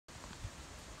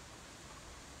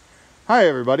Hi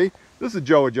everybody, this is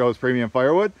Joe with Joe's Premium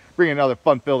Firewood, bringing another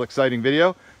fun-filled, exciting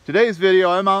video. Today's video,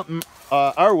 I'm out in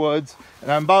our woods,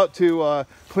 and I'm about to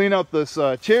clean up this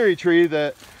cherry tree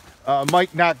that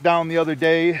Mike knocked down the other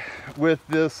day with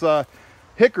this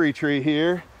hickory tree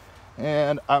here.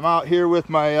 And I'm out here with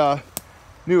my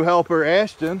new helper,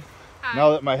 Ashton. Hi.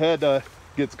 Now that my head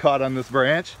gets caught on this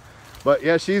branch. But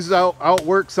yeah, she's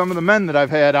outworked some of the men that I've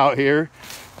had out here.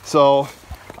 So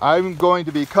I'm going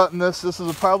to be cutting this. This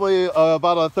is probably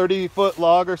about a 30-foot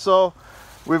log or so.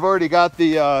 We've already got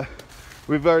the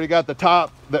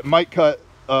top that Mike cut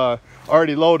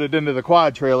already loaded into the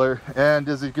quad trailer, and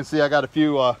as you can see, I got a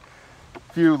few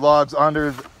logs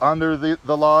under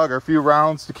the log, or a few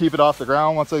rounds to keep it off the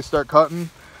ground once I start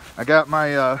cutting. I got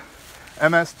my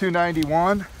MS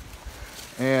 291,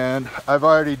 and I've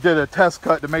already did a test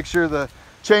cut to make sure the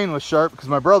chain was sharp because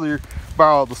my brother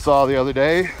borrowed the saw the other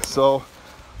day. So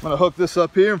I'm gonna hook this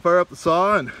up here and fire up the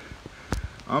saw, and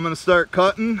I'm gonna start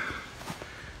cutting,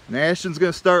 and Ashton's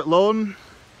gonna start loading.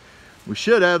 We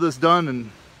should have this done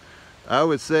in, I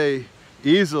would say,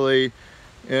 easily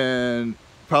in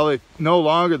probably no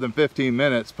longer than 15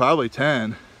 minutes, probably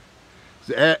 10.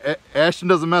 Ashton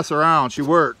doesn't mess around, she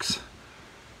works.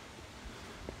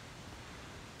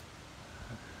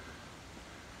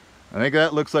 I think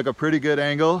that looks like a pretty good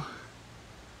angle,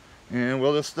 and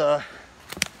we'll just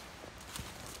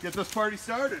get this party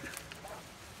started.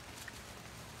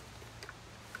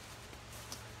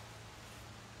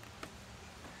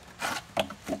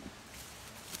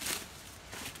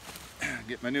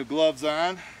 Get my new gloves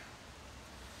on. You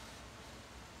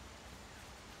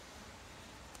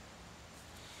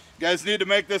guys need to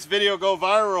make this video go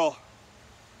viral.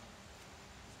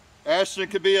 Ashton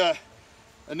could be a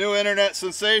new internet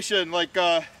sensation like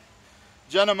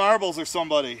Jenna Marbles or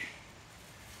somebody.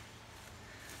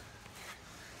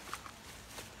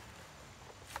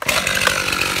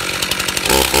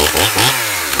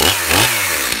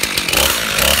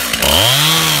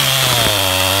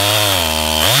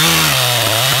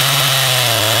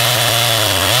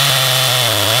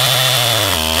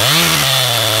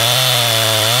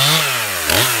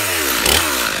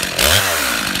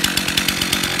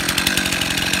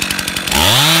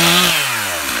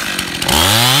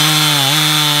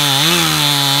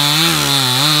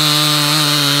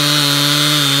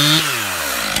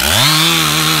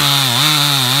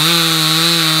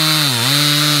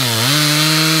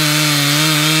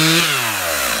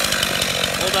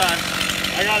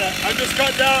 I just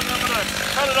cut down, and I'm going to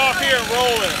cut it off here and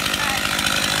roll it.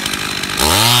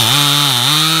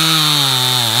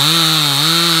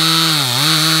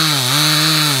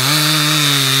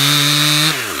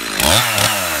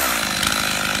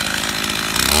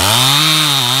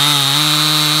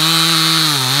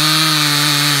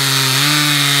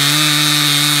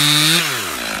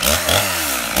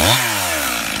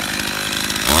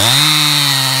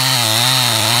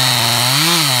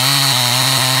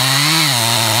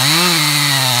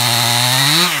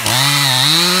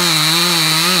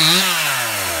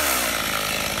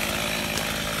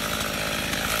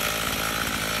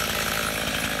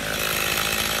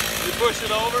 Push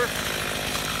it over,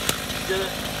 get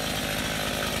it,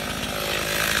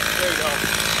 there you go.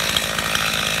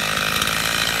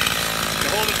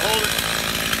 Hold it, hold it.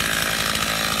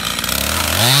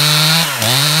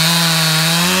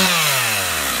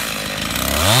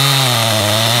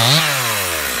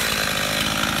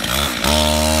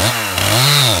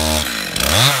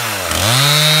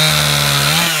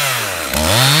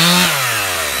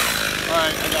 All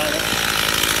right, I got it.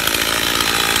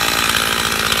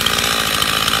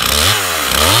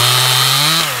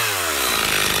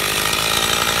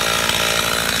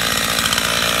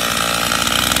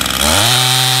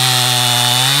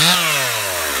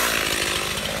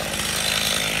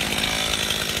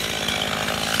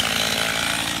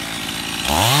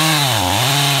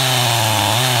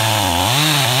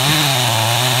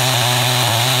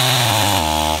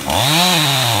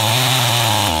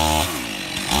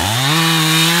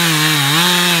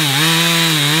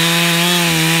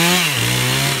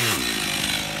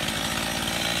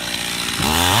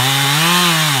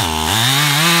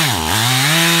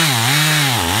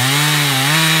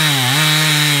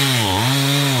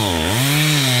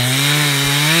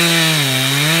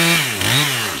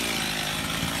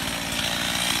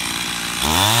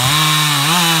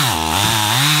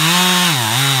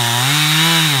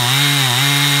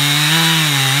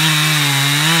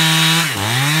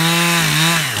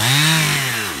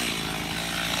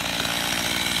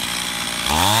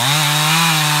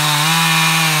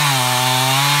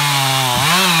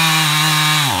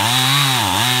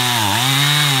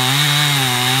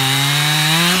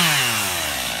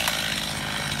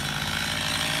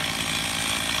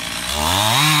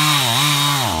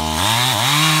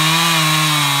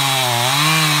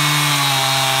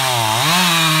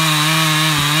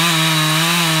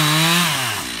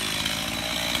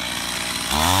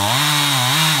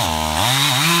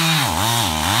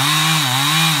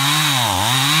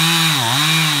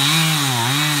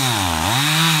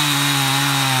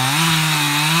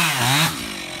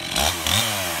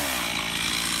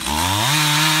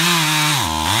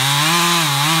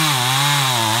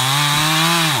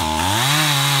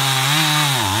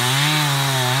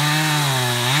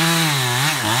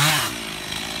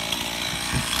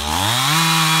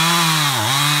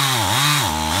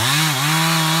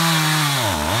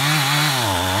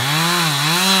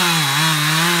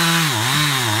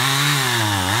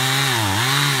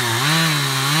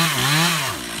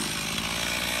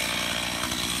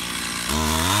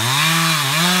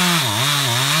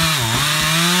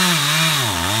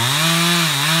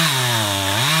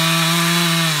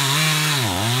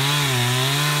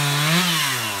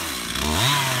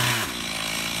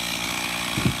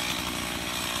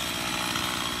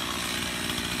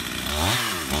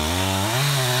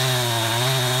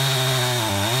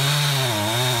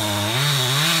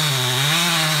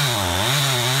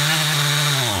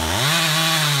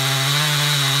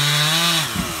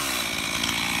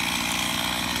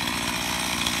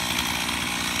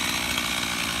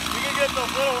 get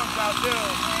those little ones out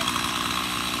too.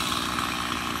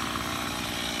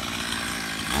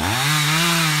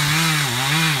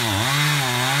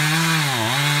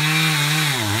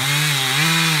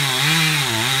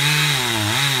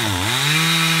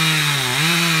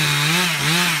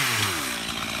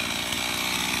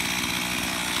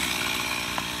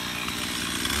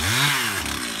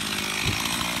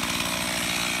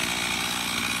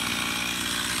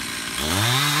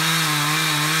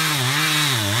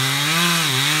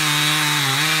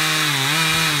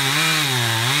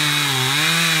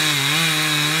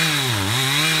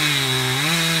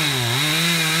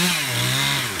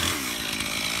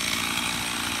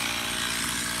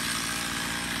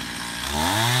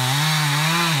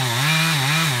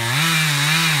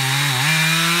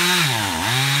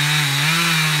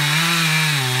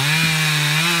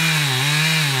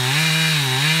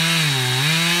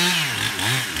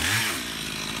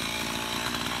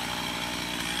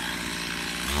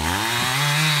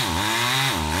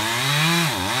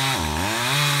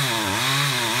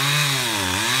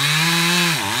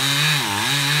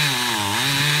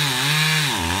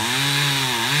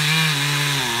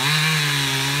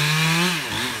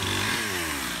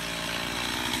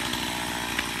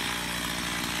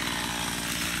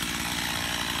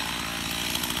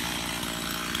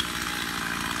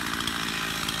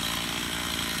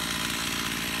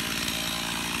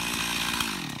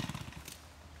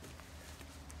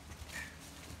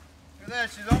 That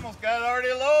she's almost got it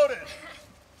already loaded.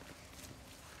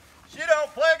 She don't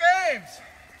play games.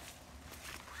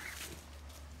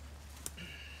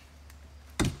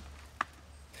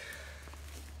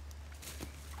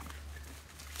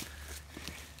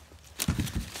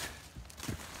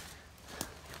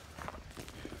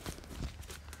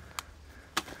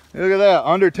 Look at that,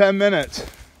 under 10 minutes.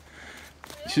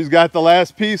 She's got the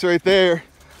last piece right there.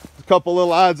 A couple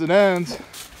little odds and ends.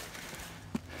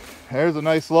 There's a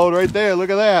nice load right there. Look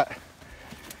at that.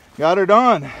 Got her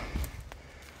done.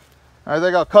 I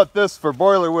think I'll cut this for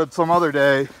boiler wood some other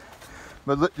day.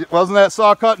 But wasn't that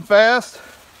saw cutting fast?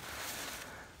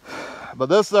 But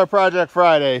this is our Project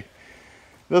Friday.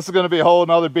 This is going to be a whole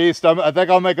nother beast. I think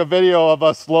I'll make a video of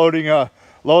us loading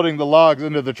the logs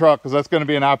into the truck, because that's going to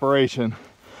be an operation.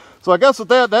 So I guess with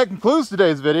that concludes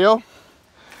today's video.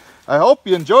 I hope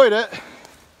you enjoyed it.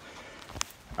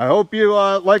 I hope you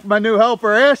like my new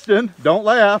helper, Ashton. Don't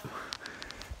laugh.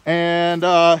 And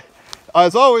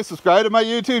as always, subscribe to my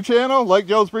YouTube channel, like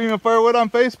Joe's Premium Firewood on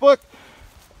Facebook,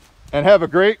 and have a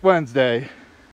great Wednesday.